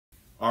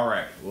All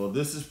right, well,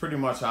 this is pretty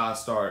much how I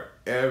start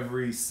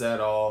every set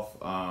off,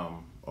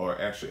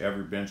 or actually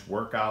every bench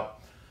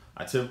workout.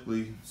 I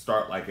typically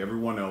start like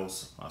everyone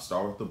else. I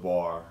start with the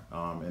bar.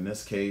 In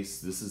this case,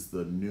 this is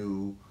the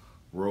new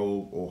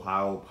Rogue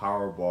Ohio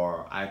Power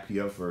Bar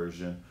IPF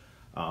version,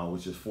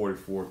 which is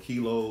 44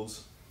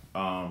 kilos.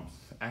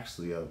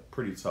 Actually a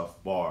pretty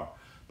tough bar,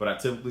 but I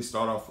typically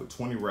start off with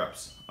 20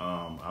 reps.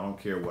 I don't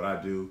care what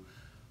I do.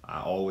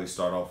 I always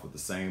start off with the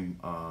same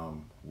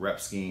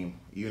rep scheme.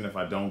 Even if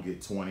I don't get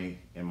 20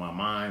 in my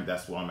mind,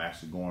 that's what I'm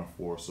actually going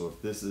for. So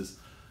if this is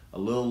a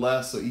little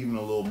less or even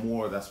a little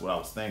more, that's what I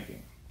was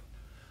thinking.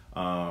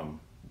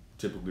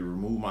 Typically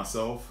remove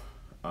myself.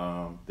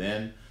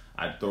 Then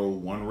I throw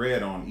one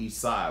red on each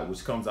side,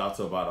 which comes out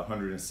to about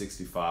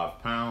 165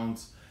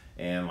 pounds.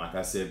 And like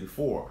I said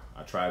before,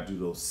 I try to do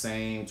those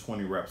same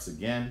 20 reps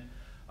again.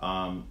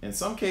 In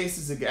some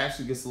cases, it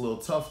actually gets a little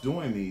tough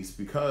doing these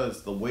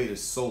because the weight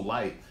is so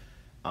light.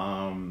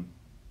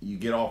 You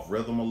get off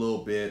rhythm a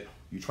little bit.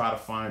 You try to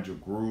find your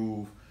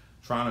groove,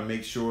 trying to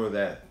make sure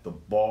that the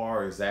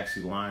bar is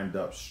actually lined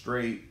up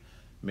straight,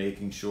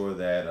 making sure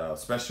that,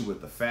 especially with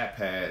the fat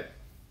pad,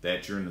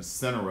 that you're in the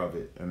center of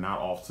it and not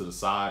off to the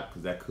side,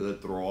 because that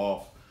could throw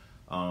off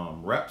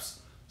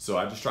reps. So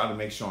I just try to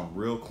make sure I'm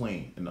real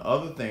clean. And the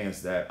other thing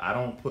is that I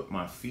don't put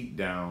my feet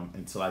down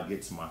until I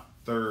get to my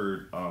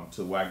third,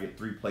 to where I get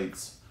 3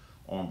 plates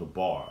on the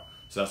bar.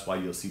 So that's why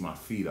you'll see my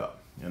feet up.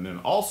 And then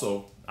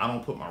also, I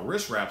don't put my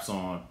wrist wraps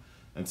on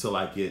until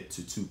I get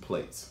to 2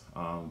 plates.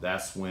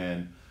 That's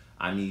when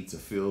I need to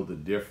feel the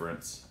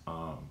difference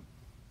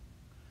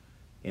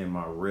in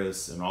my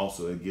wrists. And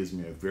also it gives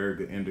me a very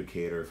good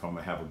indicator if I'm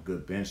gonna have a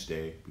good bench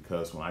day,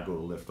 because when I go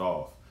to lift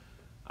off,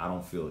 I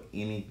don't feel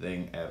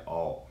anything at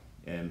all.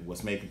 And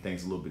what's making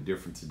things a little bit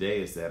different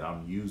today is that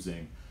I'm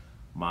using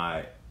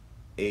my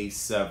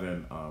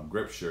A7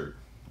 grip shirt,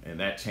 and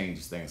that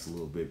changes things a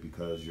little bit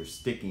because you're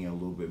sticking a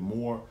little bit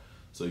more,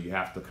 so you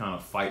have to kind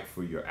of fight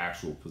for your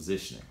actual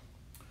positioning.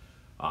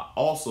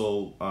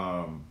 Also,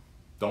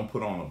 don't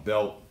put on a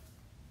belt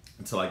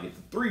until I get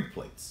to 3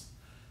 plates.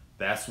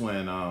 That's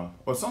when,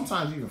 or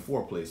sometimes even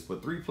 4 plates,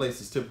 but 3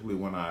 plates is typically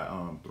when I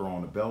throw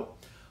on the belt.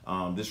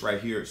 This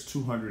right here is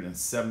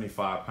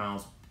 275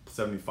 pounds,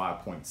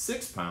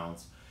 75.6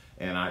 pounds,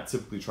 and I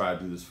typically try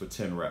to do this for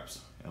 10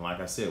 reps. And like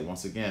I said,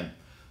 once again,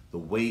 the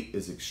weight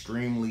is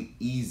extremely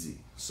easy,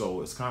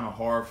 so it's kind of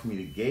hard for me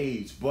to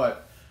gauge.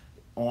 But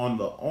on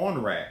the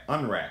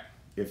unrack,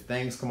 if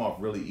things come off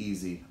really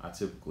easy,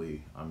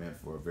 I'm in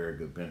for a very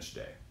good bench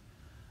day.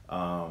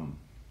 And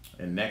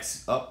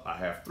next up, I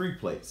have 3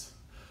 plates.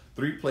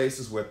 3 plates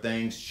is where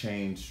things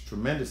change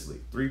tremendously.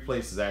 3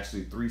 plates is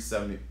actually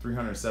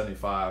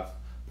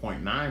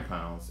 375.9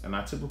 pounds, and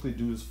I typically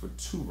do this for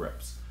 2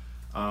 reps.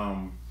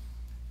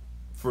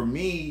 For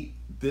me,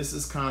 this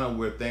is kind of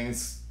where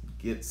things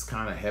gets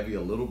kind of heavy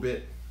a little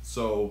bit,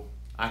 so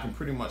I can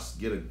pretty much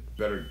get a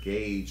better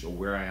gauge of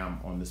where I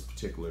am on this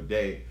particular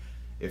day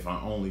if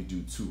I only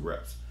do 2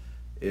 reps.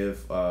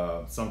 If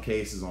some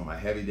cases on my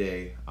heavy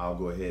day, I'll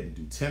go ahead and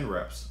do 10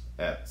 reps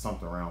at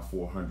something around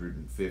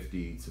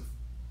 450 to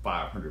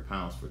 500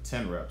 pounds for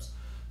 10 reps.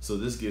 So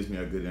this gives me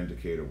a good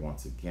indicator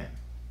once again.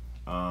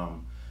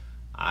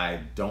 I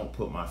don't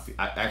put my feet,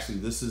 actually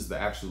this is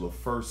the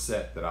first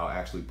set that I'll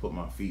actually put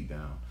my feet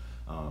down.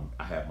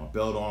 I have my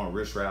belt on,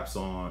 wrist wraps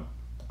on,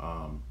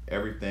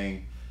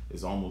 everything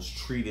is almost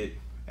treated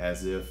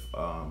as if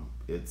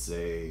it's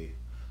a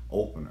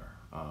opener.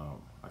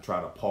 I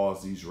try to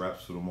pause these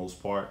reps for the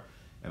most part,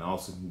 and I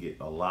also can get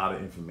a lot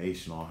of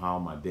information on how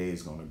my day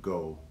is gonna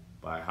go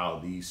by how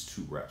these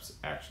 2 reps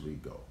actually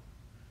go.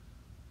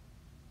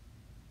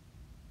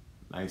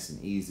 Nice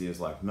and easy,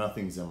 it's like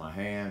nothing's in my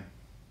hand.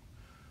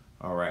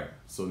 All right,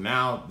 so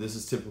now this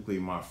is typically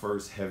my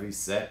first heavy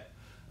set,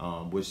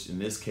 which in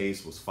this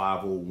case was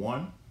 501.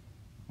 I'm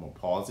gonna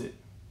pause it.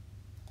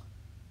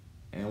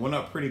 And it went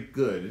up pretty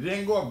good. It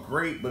didn't go up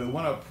great, but it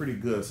went up pretty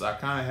good. So I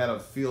kind of had a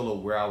feel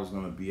of where I was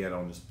gonna be at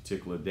on this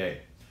particular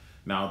day.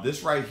 Now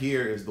this right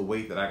here is the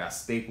weight that I got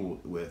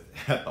stapled with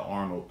at the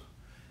Arnold.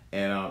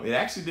 And it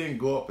actually didn't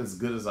go up as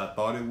good as I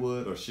thought it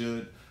would or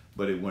should,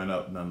 but it went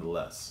up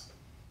nonetheless.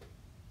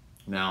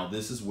 Now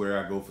this is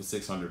where I go for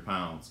 600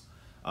 pounds.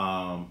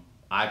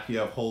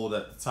 IPF hold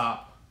at the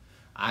top,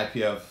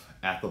 IPF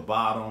at the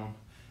bottom,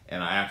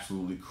 and I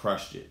absolutely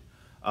crushed it.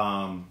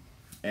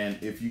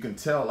 And if you can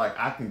tell, like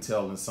I can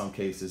tell in some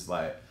cases,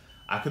 like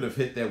I could have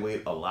hit that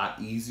weight a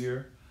lot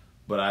easier,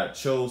 but I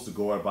chose to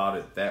go about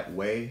it that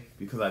way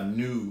because I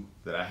knew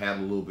that I had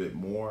a little bit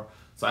more.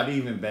 So I didn't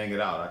even bang it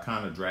out. I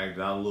kind of dragged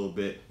it out a little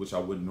bit, which I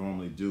wouldn't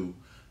normally do.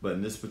 But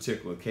in this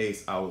particular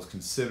case, I was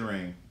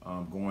considering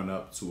going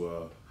up to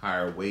a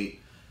higher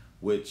weight,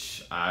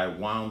 which I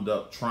wound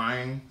up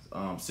trying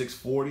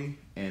 640,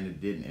 and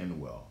it didn't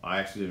end well. I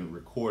actually didn't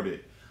record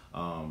it.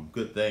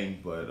 Good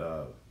thing,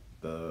 but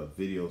the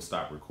video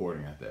stopped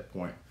recording at that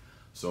point.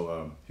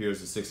 So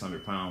here's the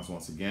 600 pounds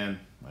once again.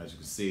 As you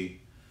can see,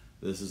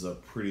 this is a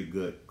pretty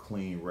good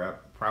clean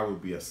rep. Probably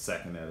be a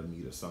second at a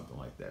meet or something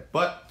like that.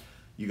 But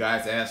You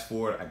guys asked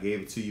for it. I gave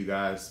it to you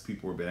guys.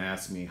 People have been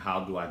asking me,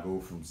 how do I go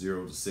from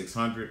 0 to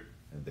 600?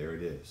 And there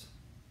it is.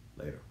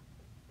 Later.